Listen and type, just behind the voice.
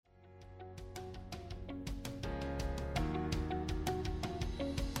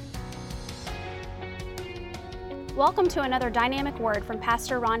Welcome to another dynamic word from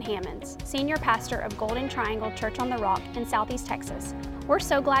Pastor Ron Hammonds, Senior Pastor of Golden Triangle Church on the Rock in Southeast Texas. We're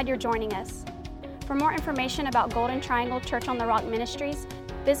so glad you're joining us. For more information about Golden Triangle Church on the Rock Ministries,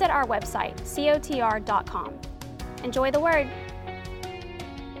 visit our website, cotr.com. Enjoy the word.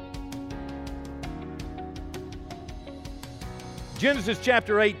 Genesis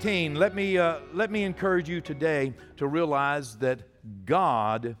chapter 18. Let me encourage you today to realize that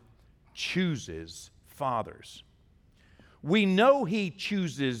God chooses fathers. We know He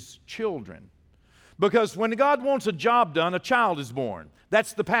chooses children because when God wants a job done, a child is born.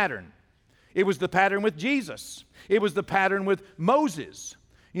 That's the pattern. It was the pattern with Jesus. It was the pattern with Moses.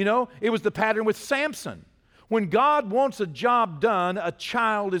 It was the pattern with Samson. When God wants a job done, a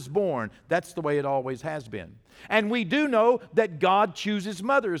child is born. That's the way it always has been. And we do know that God chooses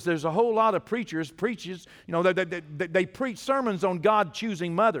mothers. There's a whole lot of preachers, they preach sermons on God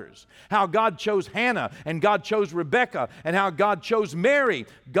choosing mothers. How God chose Hannah and God chose Rebecca and how God chose Mary.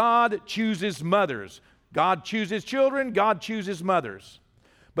 God chooses mothers. God chooses children. God chooses mothers.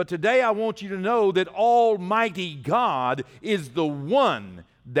 But today I want you to know that Almighty God is the one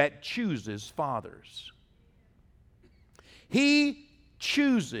that chooses fathers. He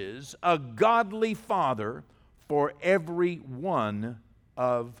chooses a godly father for every one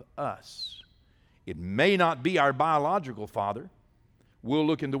of us. It may not be our biological father. We'll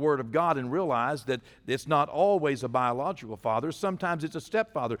look in the Word of God and realize that it's not always a biological father. Sometimes it's a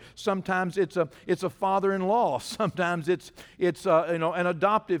stepfather. Sometimes it's a father-in-law. Sometimes it's an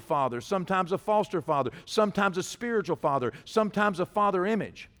adoptive father. Sometimes a foster father. Sometimes a spiritual father. Sometimes a father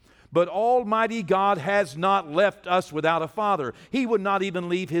image. But Almighty God has not left us without a father. He would not even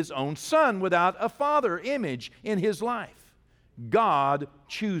leave His own Son without a father image in His life. God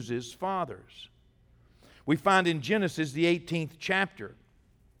chooses fathers. We find in Genesis, the 18th chapter,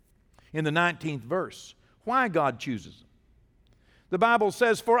 in the 19th verse, why God chooses them. The Bible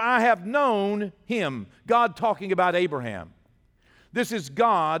says, "For I have known him," God talking about Abraham. This is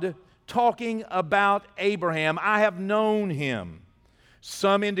God talking about Abraham. I have known him.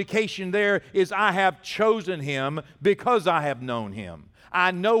 Some indication there is I have chosen him because I have known him. I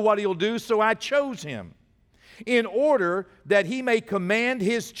know what he'll do, so I chose him, in order that he may command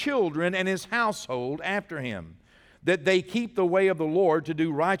his children and his household after him, that they keep the way of the Lord to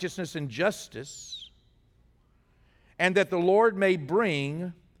do righteousness and justice, and that the Lord may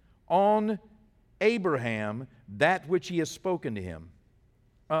bring on Abraham that which he has spoken to him.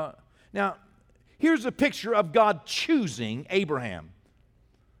 Now, here's a picture of God choosing Abraham.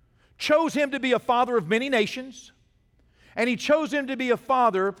 Chose him to be a father of many nations, and he chose him to be a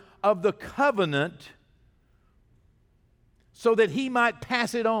father of the covenant so that he might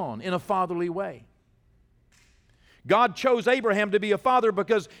pass it on in a fatherly way. God chose Abraham to be a father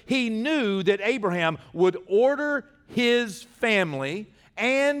because he knew that Abraham would order his family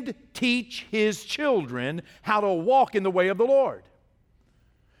and teach his children how to walk in the way of the Lord.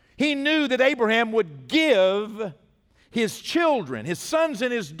 He knew that Abraham would give his children, his sons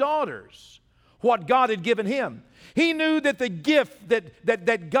and his daughters, what God had given him. He knew that the gift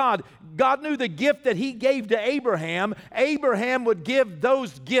that God knew the gift that He gave to Abraham, Abraham would give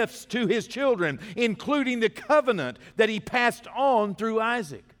those gifts to his children, including the covenant that he passed on through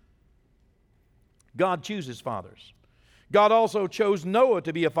Isaac. God chooses fathers. God also chose Noah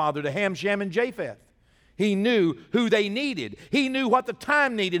to be a father to Ham, Shem, and Japheth. He knew who they needed. He knew what the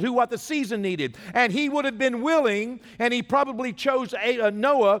time needed, what the season needed. And he would have been willing, and he probably chose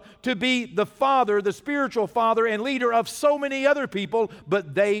Noah to be the father, the spiritual father and leader of so many other people,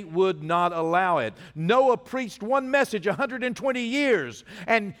 but they would not allow it. Noah preached one message 120 years,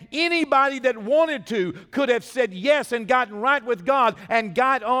 and anybody that wanted to could have said yes and gotten right with God and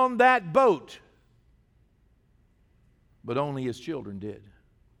got on that boat. But only his children did.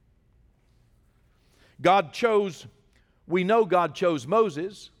 We know God chose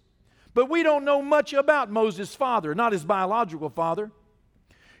Moses, but we don't know much about Moses' father, not his biological father.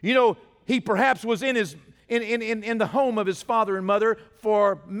 He perhaps was in the home of his father and mother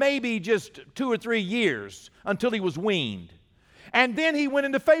for maybe just 2 or 3 years until he was weaned. And then he went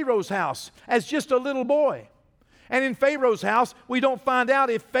into Pharaoh's house as just a little boy. And in Pharaoh's house, we don't find out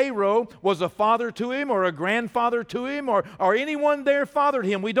if Pharaoh was a father to him or a grandfather to him or anyone there fathered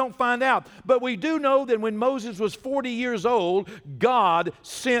him. We don't find out. But we do know that when Moses was 40 years old, God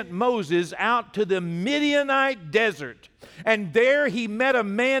sent Moses out to the Midianite desert And there he met a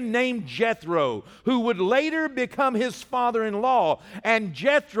man named Jethro, who would later become his father-in-law. And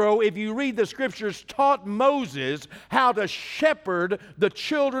Jethro, if you read the scriptures, taught Moses how to shepherd the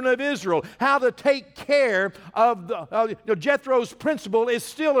children of Israel, how to take care of Jethro's principle is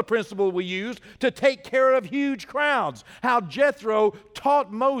still a principle we use to take care of huge crowds. How Jethro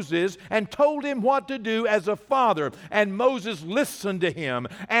taught Moses and told him what to do as a father. And Moses listened to him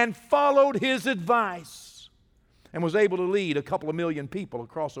and followed his advice, and was able to lead a couple of million people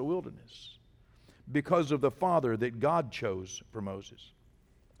across a wilderness because of the father that God chose for Moses.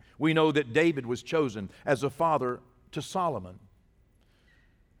 We know that David was chosen as a father to Solomon.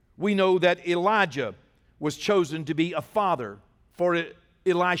 We know that Elijah was chosen to be a father for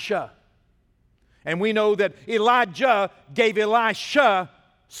Elisha. And we know that Elijah gave Elisha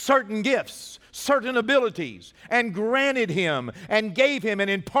certain gifts, certain abilities, and granted him and gave him and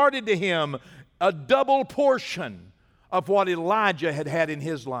imparted to him a double portion of what Elijah had had in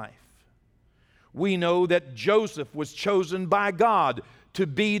his life. We know that Joseph was chosen by God to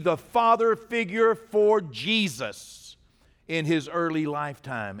be the father figure for Jesus in his early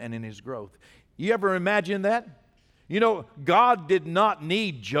lifetime and in his growth. You ever imagine that? You know, God did not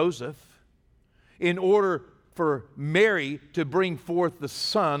need Joseph in order for Mary to bring forth the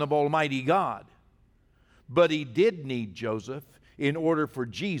Son of Almighty God. But He did need Joseph in order for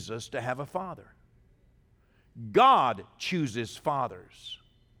Jesus to have a father. God chooses fathers.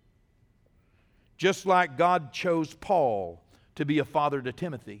 Just like God chose Paul to be a father to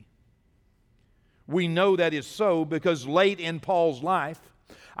Timothy. We know that is so because late in Paul's life,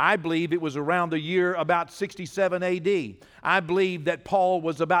 I believe it was around the year about 67 AD. I believe that Paul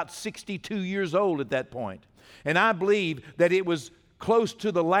was about 62 years old at that point. And I believe that it was close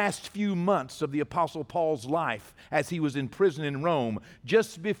to the last few months of the Apostle Paul's life as he was in prison in Rome,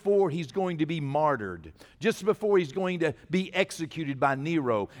 just before he's going to be martyred, just before he's going to be executed by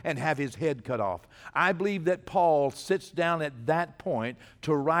Nero and have his head cut off. I believe that Paul sits down at that point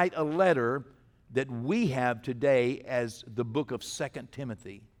to write a letter that we have today as the book of 2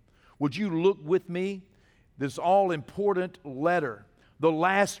 Timothy. Would you look with me? This all-important letter, the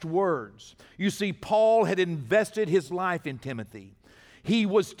last words. You see, Paul had invested his life in Timothy. He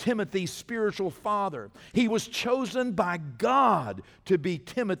was Timothy's spiritual father. He was chosen by God to be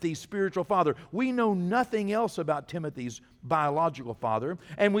Timothy's spiritual father. We know nothing else about Timothy's biological father,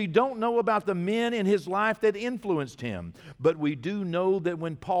 and we don't know about the men in his life that influenced him. But we do know that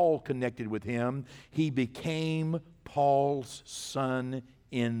when Paul connected with him, he became Paul's son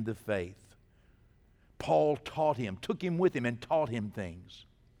in the faith. Paul taught him, took him with him, and taught him things.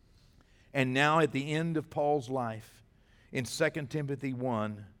 And now at the end of Paul's life, in 2 Timothy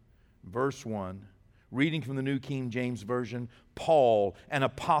 1, verse 1, reading from the New King James Version, Paul, an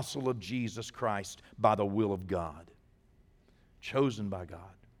apostle of Jesus Christ by the will of God, chosen by God,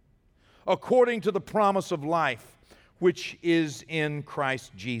 according to the promise of life which is in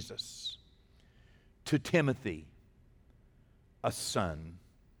Christ Jesus, to Timothy, a son.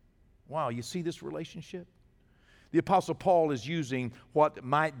 Wow, you see this relationship? The Apostle Paul is using what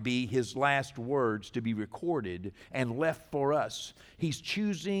might be his last words to be recorded and left for us. He's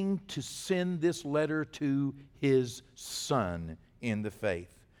choosing to send this letter to his son in the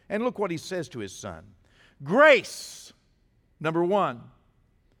faith. And look what he says to his son. Grace, number 1.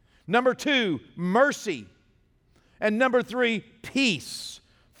 Number 2, mercy. And number 3, peace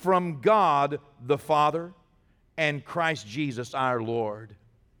from God the Father and Christ Jesus our Lord.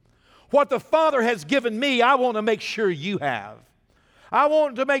 What the Father has given me, I want to make sure you have. I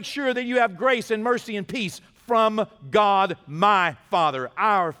want to make sure that you have grace and mercy and peace from God, my Father,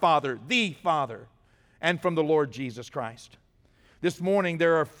 our Father, the Father, and from the Lord Jesus Christ. This morning,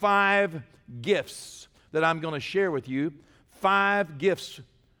 there are 5 gifts that I'm going to share with you. 5 gifts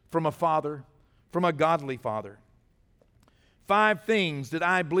from a father, from a godly father. 5 things that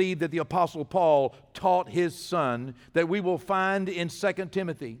I believe that the Apostle Paul taught his son that we will find in 2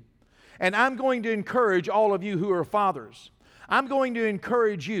 Timothy. And I'm going to encourage all of you who are fathers. I'm going to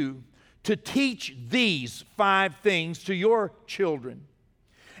encourage you to teach these 5 things to your children.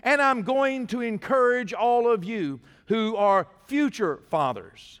 And I'm going to encourage all of you who are future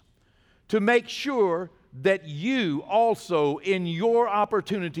fathers to make sure that you also, in your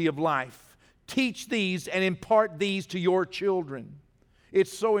opportunity of life, teach these and impart these to your children.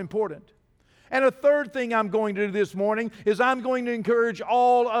 It's so important. And a third thing I'm going to do this morning is I'm going to encourage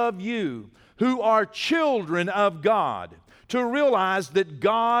all of you who are children of God to realize that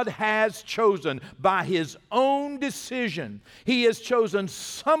God has chosen by His own decision, He has chosen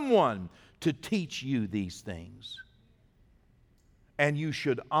someone to teach you these things. And you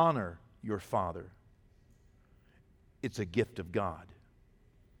should honor your father. It's a gift of God.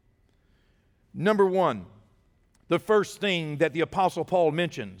 Number one, the first thing that the Apostle Paul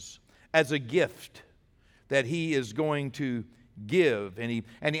mentions as a gift that he is going to give, and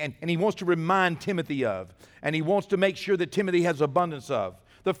he wants to remind Timothy of, and he wants to make sure that Timothy has abundance of.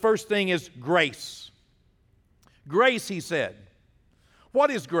 The first thing is grace. Grace, he said. What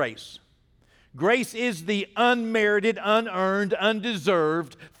is grace? Grace is the unmerited, unearned,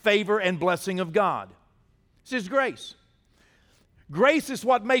 undeserved favor and blessing of God. This is grace. Grace is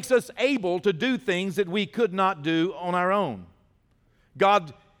what makes us able to do things that we could not do on our own.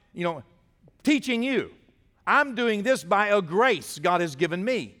 God, teaching you. I'm doing this by a grace God has given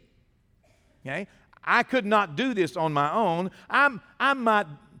me. Okay? I could not do this on my own. I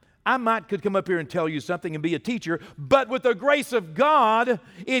might could come up here and tell you something and be a teacher, but with the grace of God,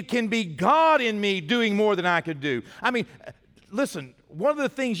 it can be God in me doing more than I could do. I mean, listen, one of the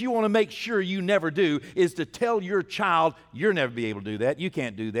things you want to make sure you never do is to tell your child, you'll never be able to do that. You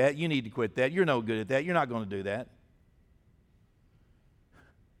can't do that. You need to quit that. You're no good at that. You're not going to do that.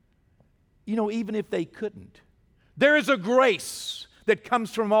 Even if they couldn't, there is a grace that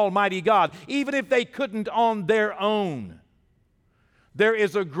comes from Almighty God, even if they couldn't on their own. There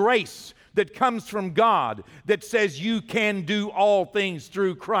is a grace that comes from God that says you can do all things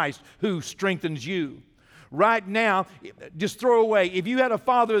through Christ who strengthens you. Right now, just throw away. If you had a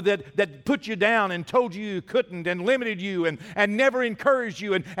father that put you down and told you couldn't and limited you and never encouraged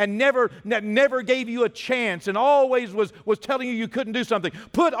you and never gave you a chance and always was telling you couldn't do something,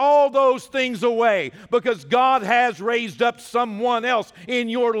 put all those things away because God has raised up someone else in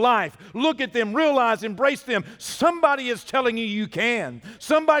your life. Look at them, realize, embrace them. Somebody is telling you you can.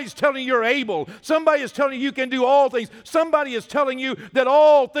 Somebody's telling you you're able. Somebody is telling you can do all things. Somebody is telling you that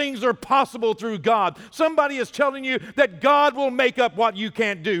all things are possible through God. Somebody is telling you that God will make up what you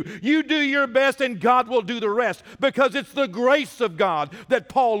can't do. You do your best and God will do the rest because it's the grace of God that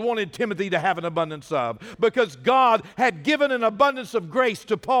Paul wanted Timothy to have an abundance of, because God had given an abundance of grace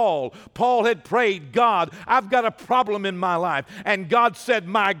to Paul. Paul had prayed, God, I've got a problem in my life, and God said,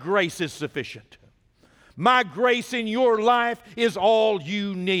 my grace is sufficient. My grace in your life is all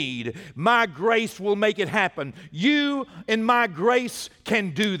you need. My grace will make it happen. You and my grace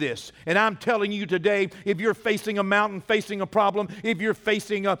can do this. And I'm telling you today, if you're facing a mountain, facing a problem, if you're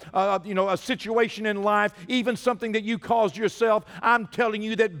facing a situation in life, even something that you caused yourself, I'm telling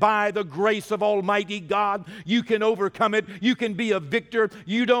you that by the grace of Almighty God, you can overcome it. You can be a victor.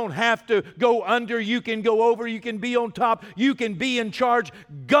 You don't have to go under. You can go over. You can be on top. You can be in charge.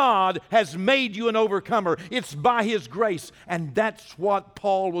 God has made you an overcomer. It's by His grace. And that's what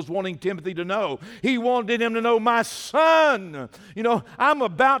Paul was wanting Timothy to know. He wanted him to know, my son, I'm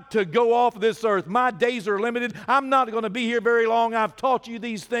about to go off this earth. My days are limited. I'm not going to be here very long. I've taught you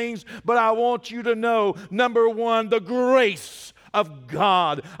these things, but I want you to know, number one, the grace of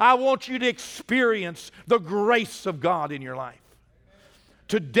God. I want you to experience the grace of God in your life.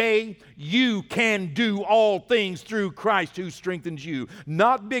 Today, you can do all things through Christ who strengthens you.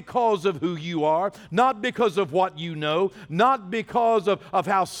 Not because of who you are, not because of what you know, not because of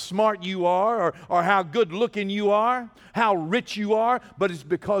how smart you are or how good looking you are, how rich you are, but it's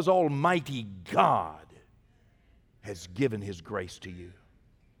because Almighty God has given His grace to you.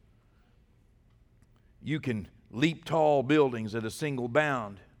 You can leap tall buildings at a single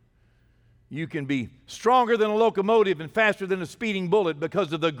bound. You can be stronger than a locomotive and faster than a speeding bullet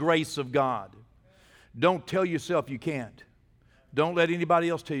because of the grace of God. Don't tell yourself you can't. Don't let anybody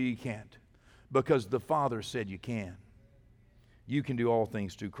else tell you can't, because the Father said you can. You can do all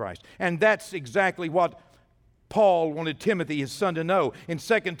things through Christ. And that's exactly what Paul wanted Timothy, his son, to know. In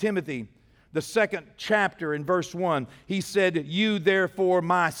 2 Timothy, the 2nd chapter, in verse 1, he said, you therefore,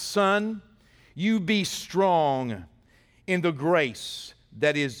 my son, you be strong in the grace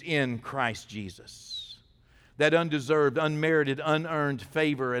that is in Christ Jesus. That undeserved, unmerited, unearned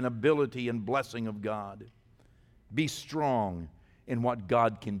favor and ability and blessing of God. Be strong in what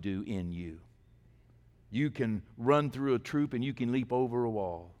God can do in you. You can run through a troop and you can leap over a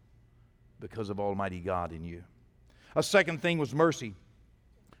wall because of Almighty God in you. A second thing was mercy.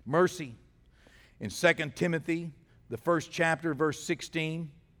 Mercy. In 2 Timothy, the 1st chapter, verse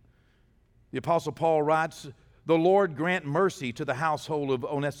 16, the Apostle Paul writes, the Lord grant mercy to the household of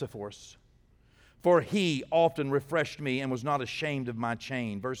Onesiphorus, for he often refreshed me and was not ashamed of my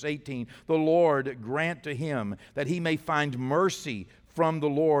chain. Verse 18, the Lord grant to him that he may find mercy from the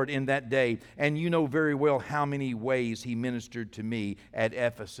Lord in that day. And you know very well how many ways he ministered to me at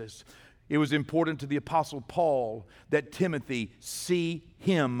Ephesus. It was important to the Apostle Paul that Timothy see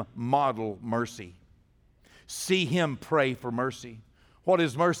him model mercy. See him pray for mercy. What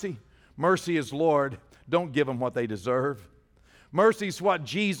is mercy? Mercy is, Lord, Don't give them what they deserve. Mercy is what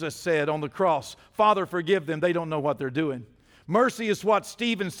Jesus said on the cross. Father, forgive them. They don't know what they're doing. Mercy is what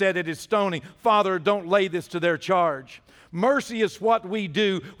Stephen said at his stoning. Father, don't lay this to their charge. Mercy is what we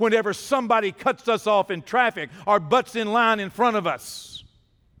do whenever somebody cuts us off in traffic or butts in line in front of us.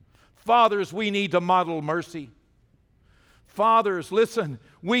 Fathers, we need to model mercy. Fathers, listen,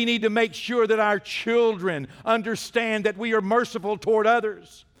 we need to make sure that our children understand that we are merciful toward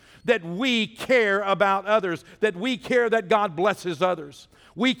others, that we care about others, that we care that God blesses others.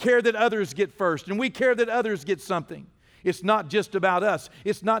 We care that others get first, and we care that others get something. It's not just about us.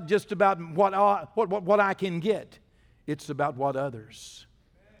 It's not just about what I can get. It's about what others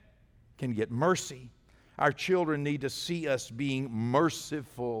can get. Mercy. Our children need to see us being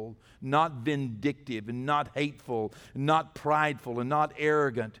merciful, not vindictive, and not hateful, not prideful, and not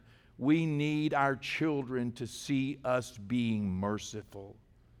arrogant. We need our children to see us being merciful.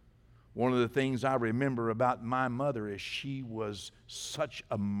 One of the things I remember about my mother is she was such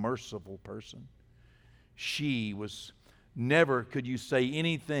a merciful person. She was never could you say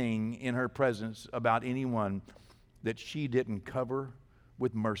anything in her presence about anyone that she didn't cover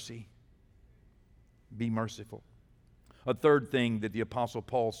with mercy. Be merciful. A third thing that the Apostle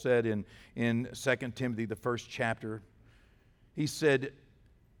Paul said in 2 Timothy, the first chapter, he said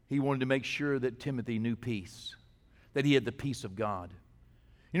he wanted to make sure that Timothy knew peace, that he had the peace of God.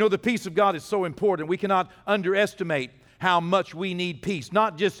 You know, the peace of God is so important. We cannot underestimate how much we need peace,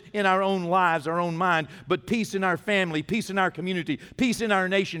 not just in our own lives, our own mind, but peace in our family, peace in our community, peace in our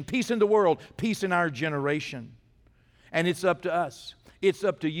nation, peace in the world, peace in our generation. And it's up to us. It's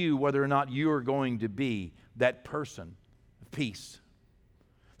up to you whether or not you're going to be that person of peace.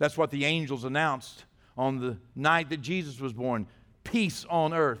 That's what the angels announced on the night that Jesus was born. Peace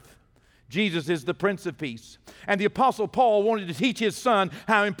on earth. Jesus is the Prince of Peace. And the Apostle Paul wanted to teach his son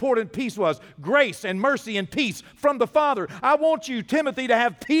how important peace was. Grace and mercy and peace from the Father. I want you, Timothy, to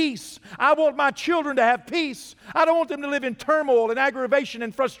have peace. I want my children to have peace. I don't want them to live in turmoil and aggravation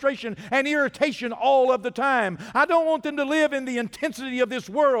and frustration and irritation all of the time. I don't want them to live in the intensity of this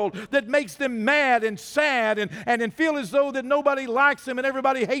world that makes them mad and sad and feel as though that nobody likes them and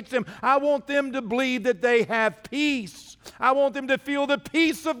everybody hates them. I want them to believe that they have peace. I want them to feel the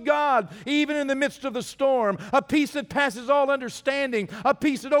peace of God, even in the midst of the storm, a peace that passes all understanding, a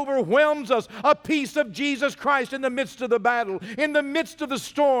peace that overwhelms us, a peace of Jesus Christ in the midst of the battle, in the midst of the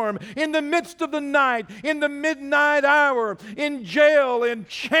storm, in the midst of the night, in the midnight hour, in jail, in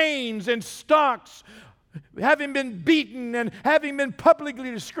chains, in stocks, having been beaten and having been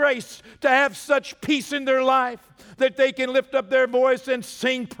publicly disgraced, to have such peace in their life that they can lift up their voice and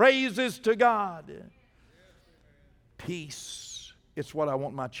sing praises to God. Peace. It's what I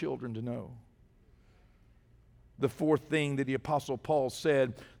want my children to know. The fourth thing that the Apostle Paul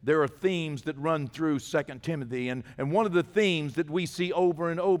said, there are themes that run through 2 Timothy. And one of the themes that we see over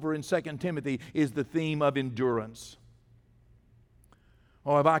and over in 2 Timothy is the theme of endurance.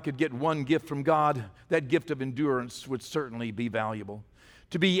 Oh, if I could get one gift from God, that gift of endurance would certainly be valuable.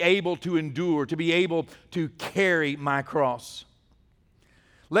 To be able to endure, to be able to carry my cross.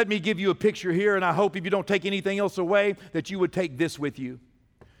 Let me give you a picture here, and I hope if you don't take anything else away, that you would take this with you.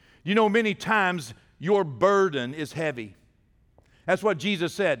 You know, many times your burden is heavy. That's what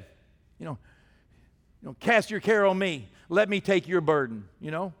Jesus said. You know, cast your care on me. Let me take your burden,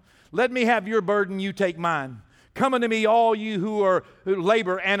 Let me have your burden, you take mine. Come unto me, all you who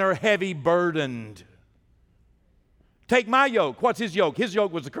labor and are heavy burdened. Take my yoke. What's his yoke? His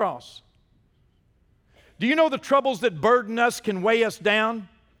yoke was the cross. Do you know the troubles that burden us can weigh us down?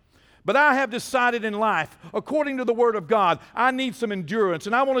 But I have decided in life, according to the Word of God, I need some endurance,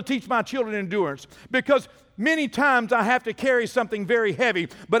 and I want to teach my children endurance, because many times I have to carry something very heavy,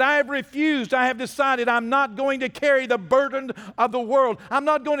 but I have refused. I have decided I'm not going to carry the burden of the world. I'm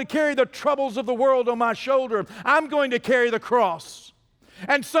not going to carry the troubles of the world on my shoulder. I'm going to carry the cross.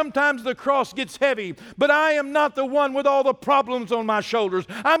 And sometimes the cross gets heavy, but I am not the one with all the problems on my shoulders.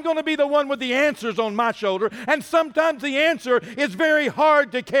 I'm going to be the one with the answers on my shoulder. And sometimes the answer is very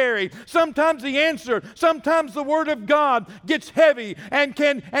hard to carry. Sometimes the Word of God gets heavy and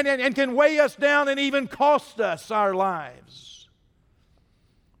can weigh us down and even cost us our lives.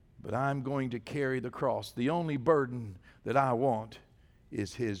 But I'm going to carry the cross. The only burden that I want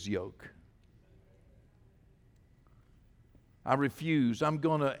is His yoke. I refuse. I'm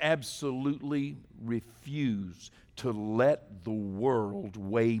going to absolutely refuse to let the world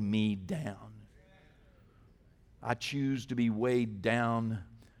weigh me down. I choose to be weighed down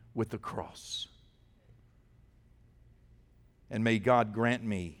with the cross. And may God grant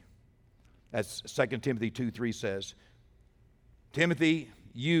me, as 2 Timothy 2:3 says, Timothy,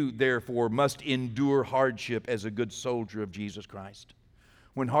 You, therefore, must endure hardship as a good soldier of Jesus Christ.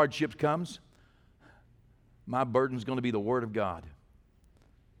 When hardship comes, my burden's going to be the Word of God.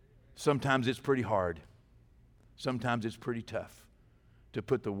 Sometimes it's pretty hard. Sometimes it's pretty tough to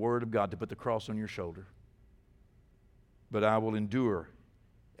put the Word of God, to put the cross on your shoulder. But I will endure,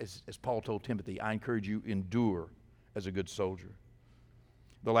 as Paul told Timothy, I encourage you, endure as a good soldier.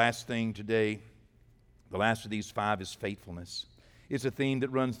 The last thing today, the last of these 5 is faithfulness. It's a theme that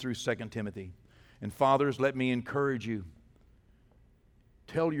runs through 2 Timothy. And fathers, let me encourage you.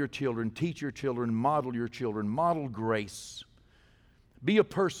 Tell your children, teach your children, model grace. Be a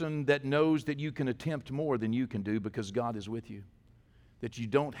person that knows that you can attempt more than you can do because God is with you. That you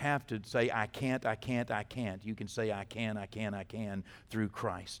don't have to say, I can't. You can say, I can through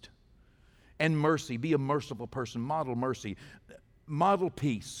Christ. And mercy. Be a merciful person. Model mercy. Model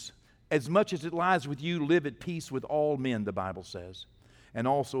peace. As much as it lies with you, live at peace with all men, the Bible says. And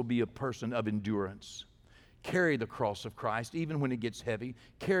also be a person of endurance. Carry the cross of Christ, even when it gets heavy.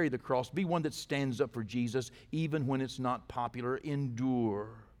 Carry the cross. Be one that stands up for Jesus, even when it's not popular. Endure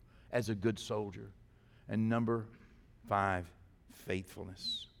as a good soldier. And number 5,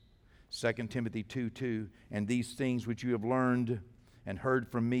 faithfulness. 2 Timothy 2:2, and these things which you have learned and heard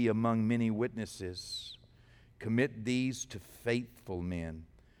from me among many witnesses, commit these to faithful men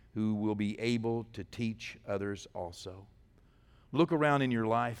who will be able to teach others also. Look around in your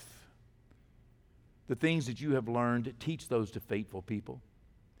life. The things that you have learned, teach those to faithful people.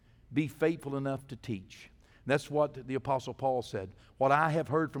 Be faithful enough to teach. That's what the Apostle Paul said. What I have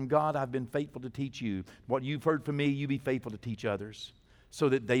heard from God, I've been faithful to teach you. What you've heard from me, you be faithful to teach others, so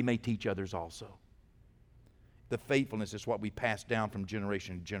that they may teach others also. The faithfulness is what we pass down from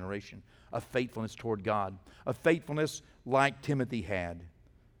generation to generation. A faithfulness toward God. A faithfulness like Timothy had.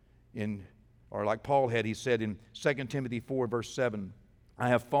 Or like Paul had, he said in 2 Timothy 4, verse 7, I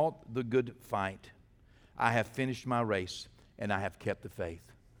have fought the good fight. I have finished my race, and I have kept the faith.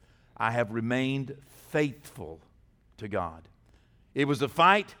 I have remained faithful to God. It was a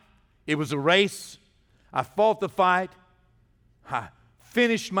fight. It was a race. I fought the fight. I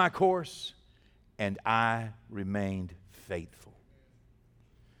finished my course, and I remained faithful.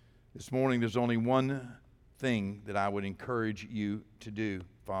 This morning, there's only one thing that I would encourage you to do,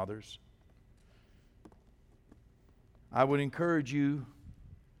 fathers. I would encourage you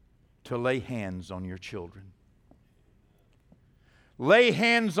to lay hands on your children. Lay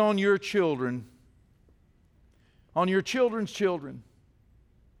hands on your children, on your children's children,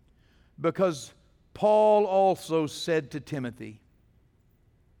 because Paul also said to Timothy,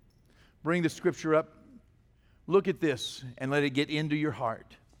 bring the scripture up, look at this, and let it get into your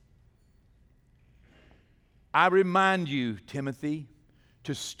heart. I remind you, Timothy,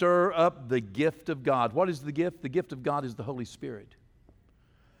 to stir up the gift of God. What is the gift? The gift of God is the Holy Spirit.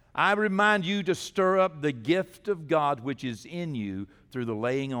 I remind you to stir up the gift of God which is in you through the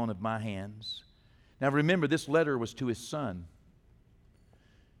laying on of my hands. Now remember, this letter was to his son.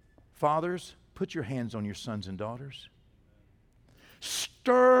 Fathers, put your hands on your sons and daughters.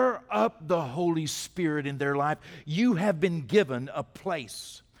 Stir up the Holy Spirit in their life. You have been given a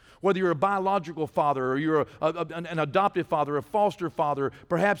place. Whether you're a biological father or you're an adoptive father, a foster father,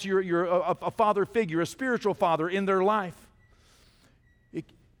 perhaps you're a father figure, a spiritual father in their life.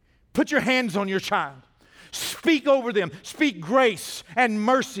 Put your hands on your child. Speak over them. Speak grace and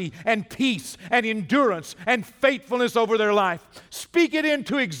mercy and peace and endurance and faithfulness over their life. Speak it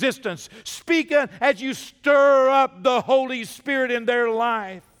into existence. Speak it as you stir up the Holy Spirit in their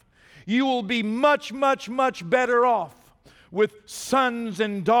life. You will be much, much, much better off with sons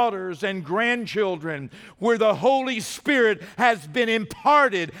and daughters and grandchildren where the Holy Spirit has been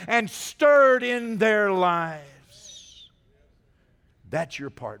imparted and stirred in their lives. That's your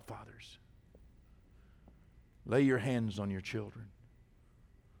part, fathers. Lay your hands on your children.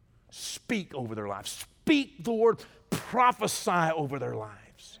 Speak over their lives. Speak the word. Prophesy over their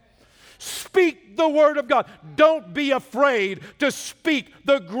lives. Speak the word of God. Don't be afraid to speak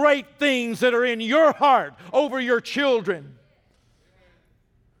the great things that are in your heart over your children.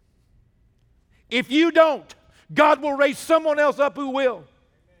 If you don't, God will raise someone else up who will.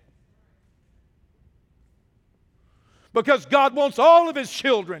 Because God wants all of His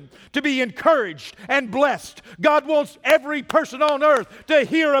children to be encouraged and blessed. God wants every person on earth to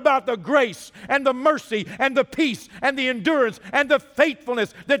hear about the grace and the mercy and the peace and the endurance and the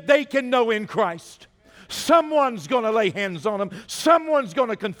faithfulness that they can know in Christ. Someone's going to lay hands on them. Someone's going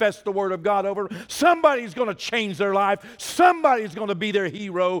to confess the Word of God over them. Somebody's going to change their life. Somebody's going to be their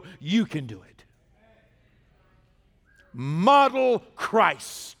hero. You can do it. Model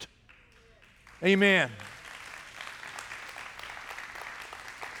Christ. Amen.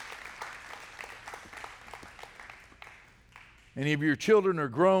 Any of your children are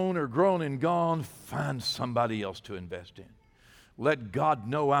grown or grown and gone, find somebody else to invest in. Let God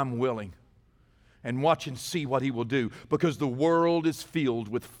know I'm willing, and watch and see what He will do, because the world is filled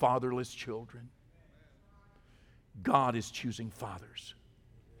with fatherless children. God is choosing fathers.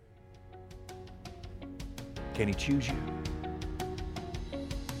 Can He choose you?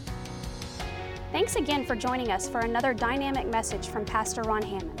 Thanks again for joining us for another dynamic message from Pastor Ron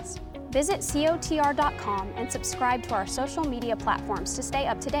Hammonds. Visit cotr.com and subscribe to our social media platforms to stay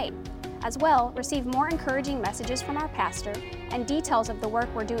up to date. As well, receive more encouraging messages from our pastor and details of the work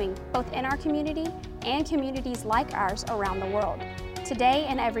we're doing both in our community and communities like ours around the world. Today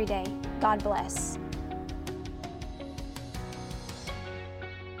and every day, God bless.